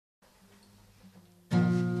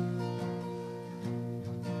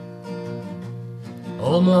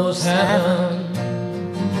almost heaven.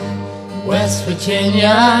 West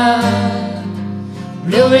Virginia,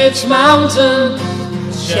 Blue Ridge Mountain,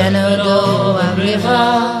 Shenandoah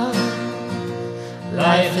River.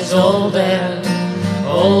 Life is older,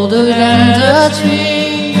 older than the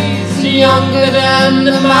trees, younger than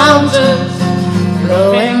the mountains,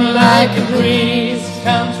 flowing like a breeze.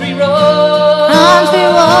 Country road, country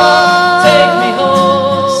road, take me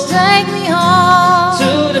home, take me home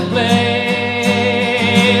to the place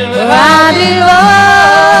where I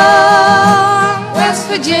belong. West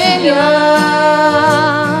Virginia,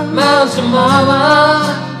 Mountain Mama,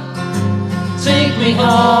 take me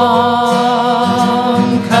home,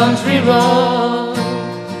 country road.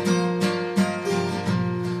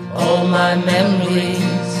 All my memories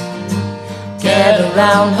get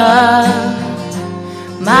around her,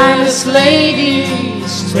 mindless lady,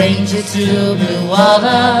 stranger to blue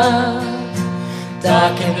water,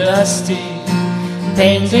 dark and dusty,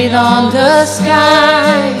 painted on the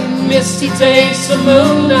sky, misty takes the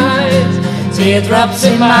moonlight, teardrops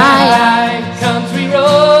in my eye. Country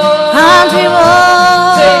road, country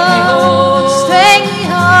road, take me home, take me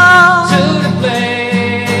home to the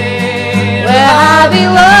place where I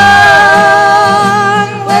belong.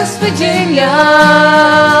 West Virginia,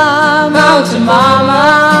 Mountain Mama,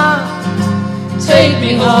 take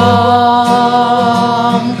me home,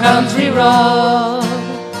 country road.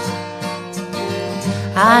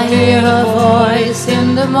 I hear her voice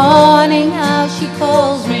in the morning, how she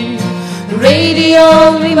calls me. The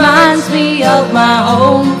radio reminds me of my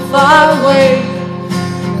home far away.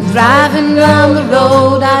 Driving down the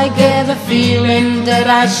road, I get a feeling that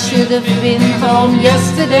I should have been home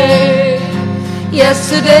yesterday.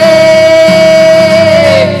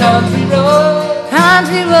 Yesterday, Country road,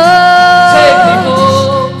 country road, take me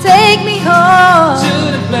home, take me home to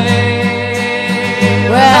the place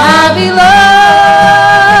where I belong.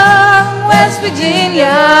 West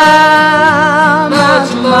Virginia,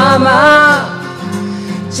 Mountain Mama,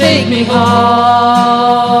 take me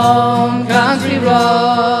home, country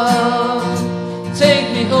road, take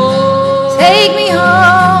me home, take me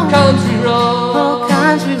home, country road, oh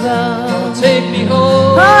country road, take me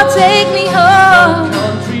home, oh take me home.